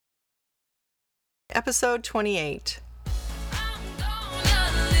Episode 28.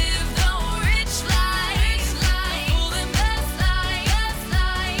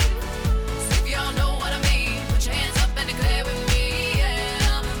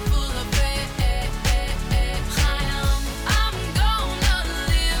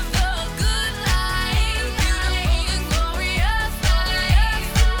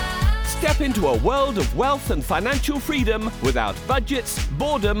 Step into a world of wealth and financial freedom without budgets,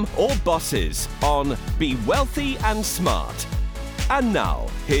 boredom, or bosses on Be Wealthy and Smart. And now,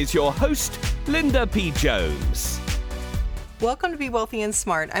 here's your host, Linda P. Jones. Welcome to Be Wealthy and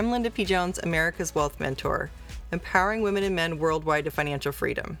Smart. I'm Linda P. Jones, America's Wealth Mentor, empowering women and men worldwide to financial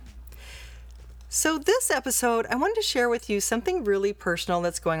freedom. So this episode, I wanted to share with you something really personal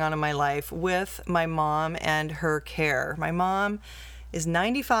that's going on in my life with my mom and her care. My mom is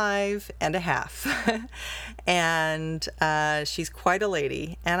 95 and a half, and she's quite a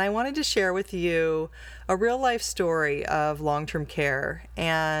lady. And I wanted to share with you a real life story of long-term care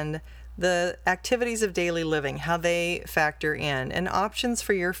and the activities of daily living, how they factor in, and options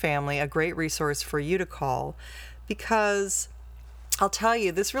for your family, a great resource for you to call, because I'll tell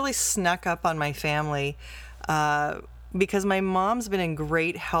you, this really snuck up on my family because my mom's been in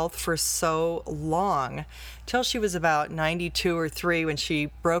great health for so long. Till she was about 92 or 3 when she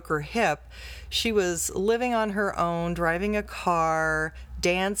broke her hip. She was living on her own, driving a car,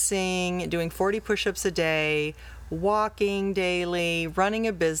 dancing, doing 40 push-ups a day, walking daily, running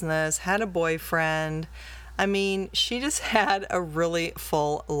a business, had a boyfriend. I mean, she just had a really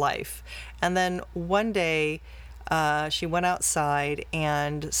full life. And then one day, she went outside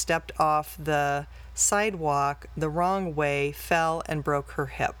and stepped off the sidewalk the wrong way, fell, and broke her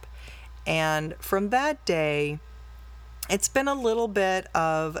hip. And from that day, it's been a little bit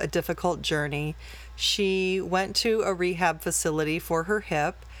of a difficult journey. She went to a rehab facility for her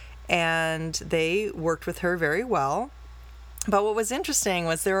hip, and they worked with her very well. But what was interesting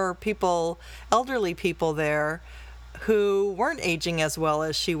was there were people, elderly people there, who weren't aging as well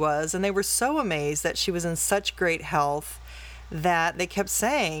as she was, and they were so amazed that she was in such great health that they kept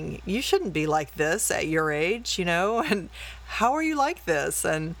saying, "You shouldn't be like this at your age, and how are you like this?"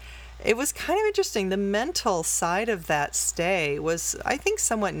 And it was kind of interesting. The mental side of that stay was, I think,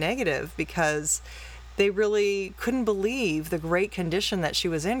 somewhat negative because they really couldn't believe the great condition that she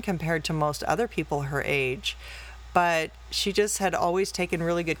was in compared to most other people her age. But she just had always taken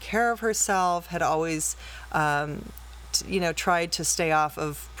really good care of herself, had always tried to stay off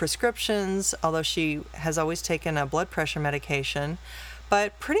of prescriptions, although she has always taken a blood pressure medication,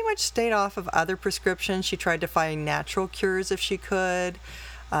 but pretty much stayed off of other prescriptions. She tried to find natural cures if she could.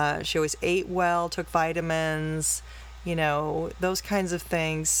 She always ate well, took vitamins, those kinds of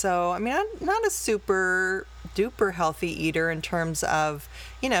things. So, I mean, I'm not a super duper healthy eater in terms of,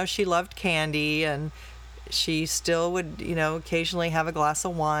 she loved candy and she still would, occasionally have a glass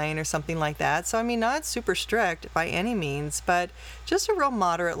of wine or something like that. So, I mean, not super strict by any means, but just a real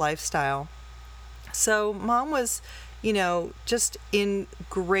moderate lifestyle. So Mom was, just in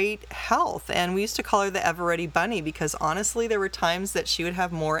great health. And we used to call her the Ever-Ready Bunny because honestly, there were times that she would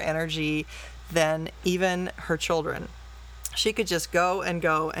have more energy than even her children. She could just go and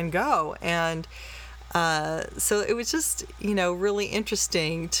go and go. And so it was just, really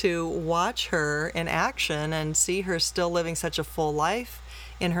interesting to watch her in action and see her still living such a full life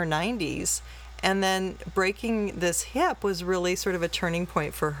in her 90s. And then breaking this hip was really sort of a turning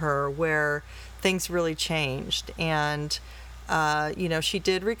point for her where things really changed. And, she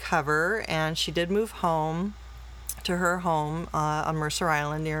did recover and she did move home to her home on Mercer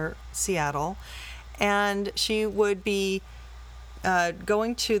Island near Seattle. And she would be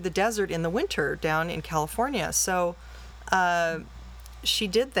going to the desert in the winter down in California. So she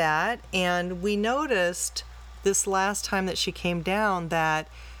did that, and we noticed this last time that she came down that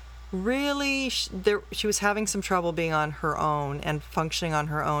really she was having some trouble being on her own and functioning on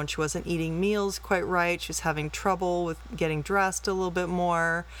her own. She wasn't eating meals quite right. She was having trouble with getting dressed a little bit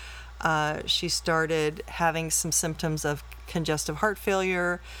more. She started having some symptoms of congestive heart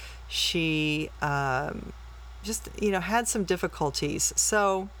failure. She just, had some difficulties.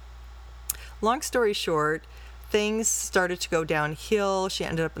 So, long story short, things started to go downhill. She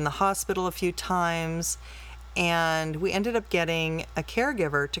ended up in the hospital a few times, and we ended up getting a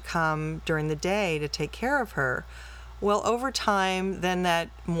caregiver to come during the day to take care of her. Well, over time, then that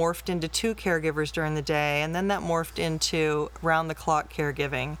morphed into 2 caregivers during the day, and then that morphed into round-the-clock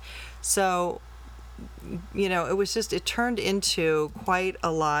caregiving. So, it turned into quite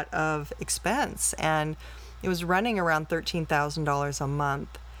a lot of expense, and it was running around $13,000 a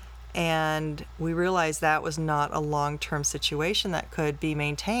month. And we realized that was not a long-term situation that could be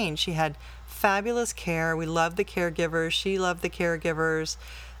maintained. She had fabulous care. We loved the caregivers. She loved the caregivers.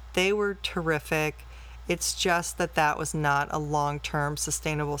 They were terrific. It's just that was not a long-term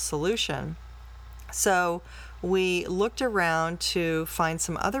sustainable solution. So we looked around to find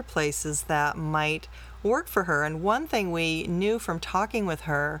some other places that might work for her. And one thing we knew from talking with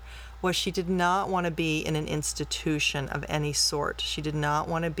her was she did not want to be in an institution of any sort. She did not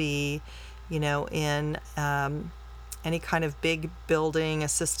want to be, in any kind of big building,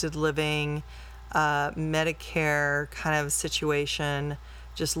 assisted living, Medicare kind of situation,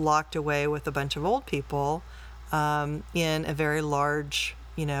 just locked away with a bunch of old people in a very large,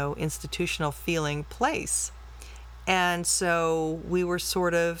 institutional feeling place. And so we were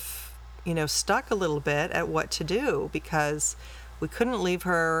sort of, stuck a little bit at what to do, because we couldn't leave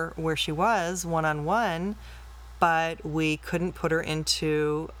her where she was one-on-one, but we couldn't put her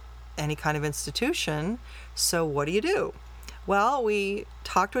into any kind of institution. So what do you do? Well, we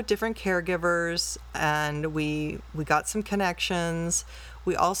talked with different caregivers, and we got some connections.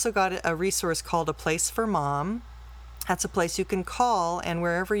 We also got a resource called A Place for Mom. That's a place you can call, and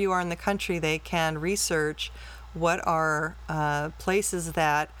wherever you are in the country, they can research what are places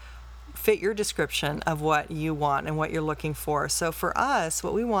that fit your description of what you want and what you're looking for. So for us,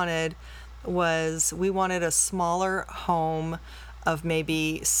 what we wanted was a smaller home of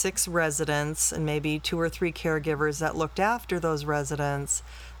maybe 6 residents and maybe 2 or 3 caregivers that looked after those residents,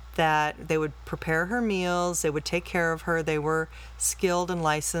 that they would prepare her meals, they would take care of her. They were skilled and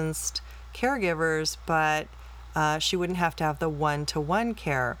licensed caregivers, but she wouldn't have to have the one-to-one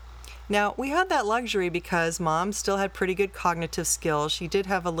care. Now, we had that luxury because Mom still had pretty good cognitive skills. She did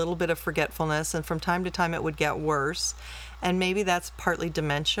have a little bit of forgetfulness, and from time to time it would get worse. And maybe that's partly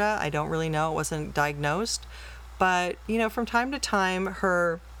dementia. I don't really know. It wasn't diagnosed. But, from time to time,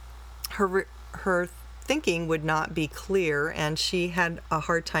 her thinking would not be clear, and she had a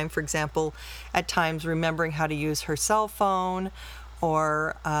hard time, for example, at times remembering how to use her cell phone,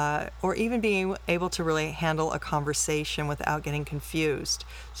 or even being able to really handle a conversation without getting confused.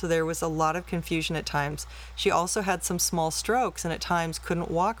 So there was a lot of confusion at times. She also had some small strokes, and at times couldn't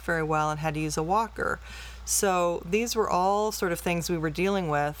walk very well and had to use a walker. So these were all sort of things we were dealing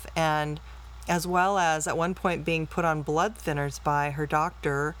with, and as well as at one point being put on blood thinners by her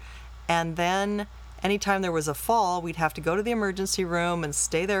doctor. And then anytime there was a fall, we'd have to go to the emergency room and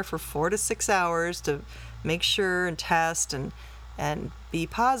stay there for 4 to 6 hours to make sure and test and be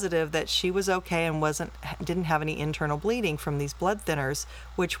positive that she was okay and didn't have any internal bleeding from these blood thinners,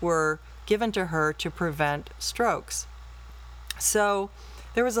 which were given to her to prevent strokes. So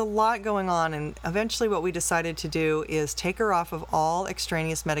there was a lot going on, and eventually what we decided to do is take her off of all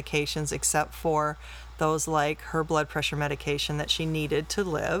extraneous medications except for those like her blood pressure medication that she needed to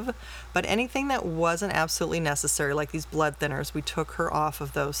live. But anything that wasn't absolutely necessary, like these blood thinners, we took her off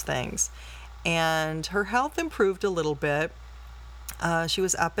of those things. And her health improved a little bit. She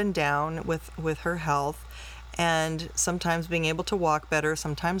was up and down with her health, and sometimes being able to walk better,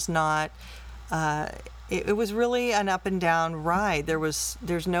 sometimes not. It was really an up and down ride.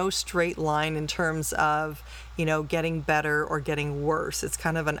 There's no straight line in terms of, getting better or getting worse. It's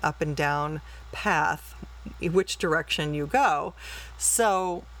kind of an up and down path, which direction you go.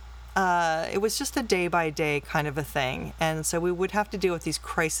 So it was just a day by day kind of a thing. And so we would have to deal with these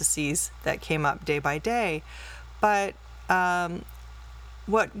crises that came up day by day. But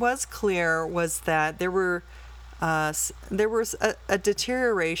what was clear was that there was a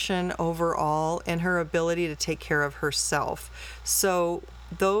deterioration overall in her ability to take care of herself. So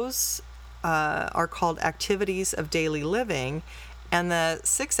those are called activities of daily living, and the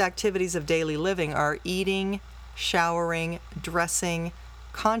 6 activities of daily living are eating, showering, dressing,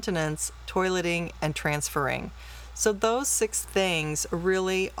 continence, toileting, and transferring. So those 6 things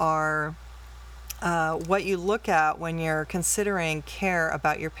really are what you look at when you're considering care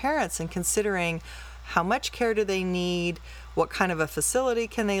about your parents and considering how much care do they need, what kind of a facility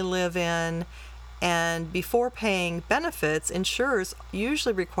can they live in. And before paying benefits, insurers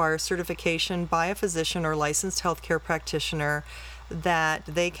usually require certification by a physician or licensed healthcare practitioner that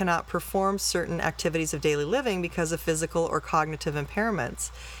they cannot perform certain activities of daily living because of physical or cognitive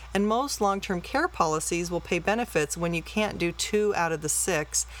impairments. And most long-term care policies will pay benefits when you can't do 2 out of the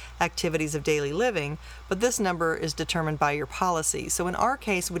 6 activities of daily living, but this number is determined by your policy. So in our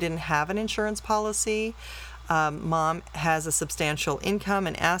case, we didn't have an insurance policy. Mom has a substantial income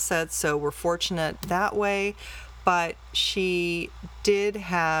and assets, so we're fortunate that way. But she did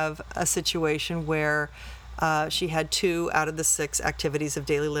have a situation where she had 2 out of the 6 activities of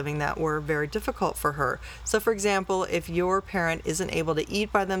daily living that were very difficult for her. So for example, if your parent isn't able to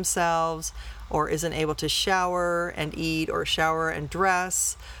eat by themselves, or isn't able to shower and eat, or shower and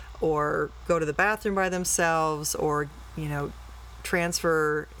dress, or go to the bathroom by themselves, or,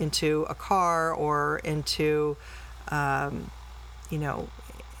 transfer into a car or into,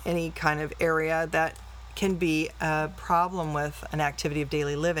 any kind of area that can be a problem with an activity of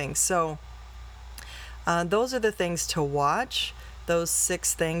daily living. So those are the things to watch. Those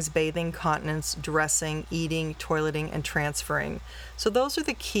 6 things: bathing, continence, dressing, eating, toileting, and transferring. So those are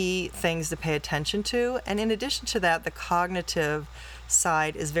the key things to pay attention to. And in addition to that, the cognitive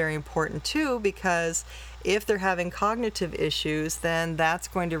side is very important too, because if they're having cognitive issues, then that's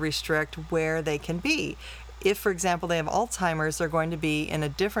going to restrict where they can be. If, for example, they have Alzheimer's, they're going to be in a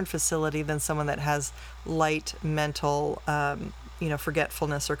different facility than someone that has light mental,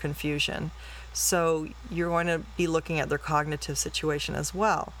 forgetfulness or confusion. So you're going to be looking at their cognitive situation as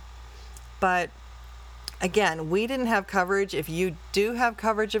well. But again, we didn't have coverage. If you do have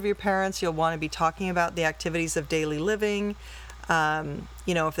coverage of your parents, you'll want to be talking about the activities of daily living.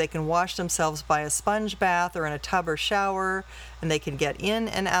 If they can wash themselves by a sponge bath or in a tub or shower, and they can get in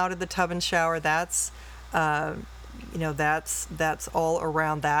and out of the tub and shower, that's all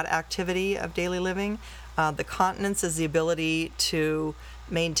around that activity of daily living. The continence is the ability to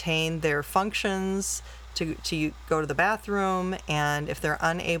maintain their functions, to go to the bathroom, and if they're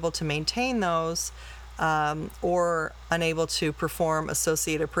unable to maintain those, or unable to perform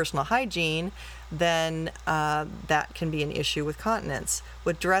associated personal hygiene, then that can be an issue with continence.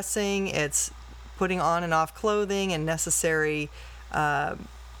 With dressing, it's putting on and off clothing and necessary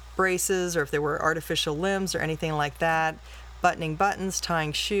braces, or if there were artificial limbs or anything like that, buttoning buttons,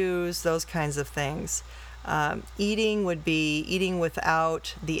 tying shoes, those kinds of things. Eating would be eating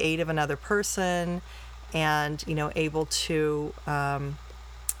without the aid of another person, and able to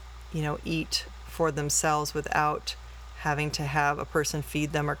eat for themselves without having to have a person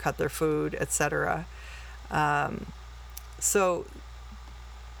feed them or cut their food, etc. So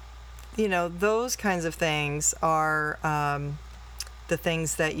those kinds of things are the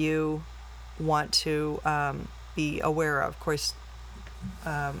things that you want to be aware of. Of course,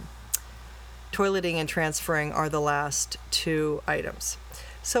 toileting and transferring are the last 2 items.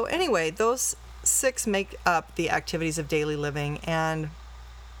 So anyway, those 6 make up the activities of daily living. And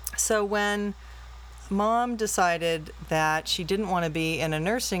so when Mom decided that she didn't want to be in a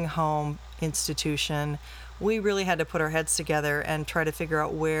nursing home institution, we really had to put our heads together and try to figure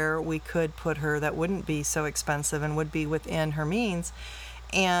out where we could put her that wouldn't be so expensive and would be within her means.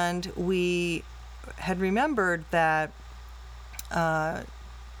 And we had remembered that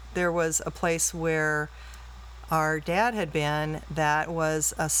there was a place where our dad had been that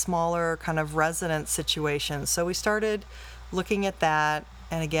was a smaller kind of residence situation. So we started looking at that,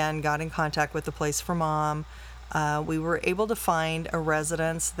 and again got in contact with the place for Mom. We were able to find a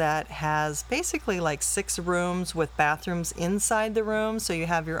residence that has basically like 6 rooms with bathrooms inside the room, so you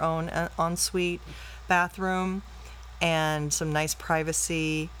have your own ensuite bathroom and some nice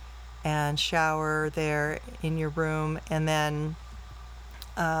privacy and shower there in your room, and then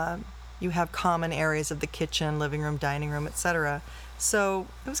you have common areas of the kitchen, living room, dining room, etc. So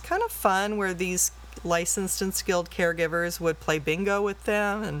it was kind of fun where these licensed and skilled caregivers would play bingo with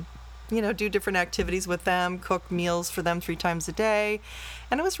them and do different activities with them, cook meals for them 3 times a day,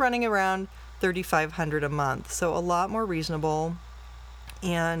 and it was running around $3,500 a month, so a lot more reasonable,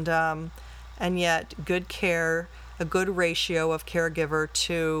 and yet good care, a good ratio of caregiver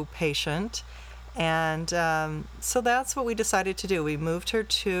to patient. And so that's what we decided to do. We moved her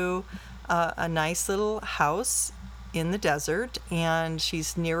to a nice little house in the desert, and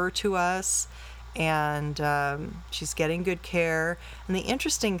she's nearer to us, and she's getting good care. And the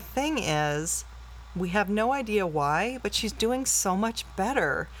interesting thing is, we have no idea why, but she's doing so much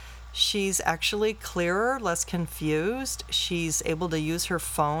better. She's actually clearer, less confused. She's able to use her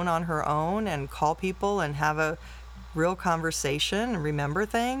phone on her own and call people and have a real conversation and remember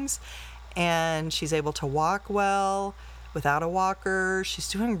things. And she's able to walk well without a walker. She's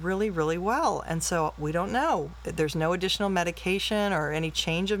doing really, really well. And so we don't know. There's no additional medication or any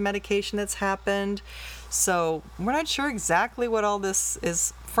change of medication that's happened. So we're not sure exactly what all this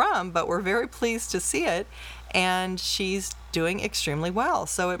is from, but we're very pleased to see it. And she's doing extremely well.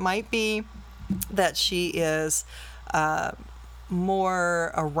 So it might be that she is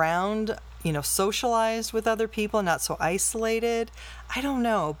more around, socialized with other people, not so isolated. I don't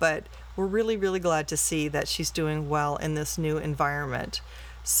know, but we're really, really glad to see that she's doing well in this new environment.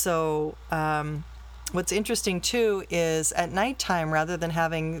 So what's interesting too is at nighttime, rather than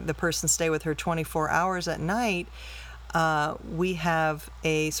having the person stay with her 24 hours at night, we have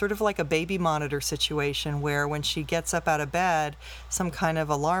a sort of like a baby monitor situation where when she gets up out of bed, some kind of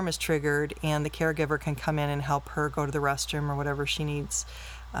alarm is triggered and the caregiver can come in and help her go to the restroom or whatever she needs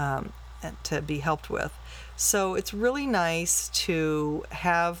to be helped with. So it's really nice to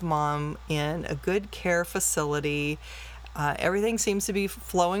have Mom in a good care facility. Everything seems to be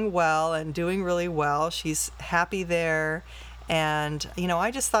flowing well and doing really well. She's happy there. And,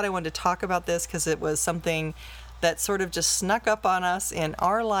 I just thought I wanted to talk about this because it was something that sort of just snuck up on us in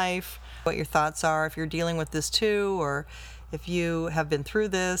our life. What your thoughts are, if you're dealing with this too, or if you have been through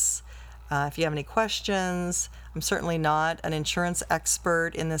this, if you have any questions. I'm certainly not an insurance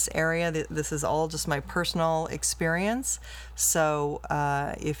expert in this area. This is all just my personal experience. So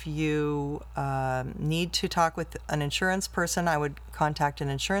if you need to talk with an insurance person, I would contact an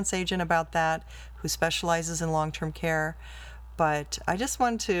insurance agent about that who specializes in long-term care. But I just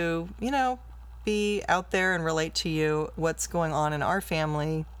want to, be out there and relate to you what's going on in our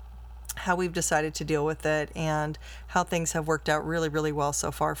family, how we've decided to deal with it, and how things have worked out really, really well so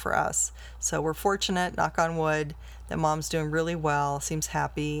far for us. So we're fortunate, knock on wood, that Mom's doing really well, seems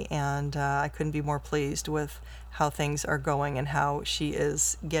happy, and I couldn't be more pleased with how things are going and how she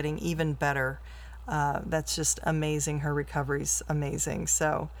is getting even better. That's just amazing. Her recovery's amazing.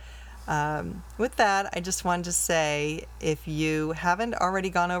 So with that, I just wanted to say, if you haven't already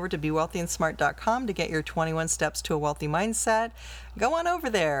gone over to BeWealthyAndSmart.com to get your 21 steps to a wealthy mindset, go on over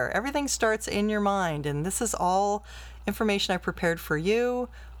there. Everything starts in your mind, and this is all information I prepared for you,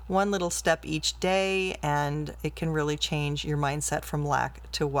 one little step each day, and it can really change your mindset from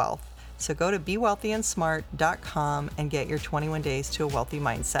lack to wealth. So go to BeWealthyAndSmart.com and get your 21 days to a wealthy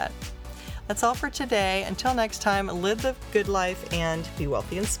mindset. That's all for today. Until next time, live the good life and be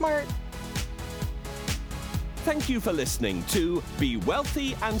wealthy and smart. Thank you for listening to Be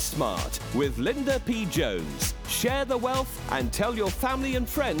Wealthy and Smart with Linda P. Jones. Share the wealth and tell your family and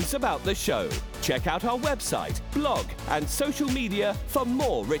friends about the show. Check out our website, blog, and social media for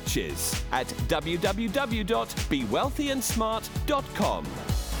more riches at www.bewealthyandsmart.com.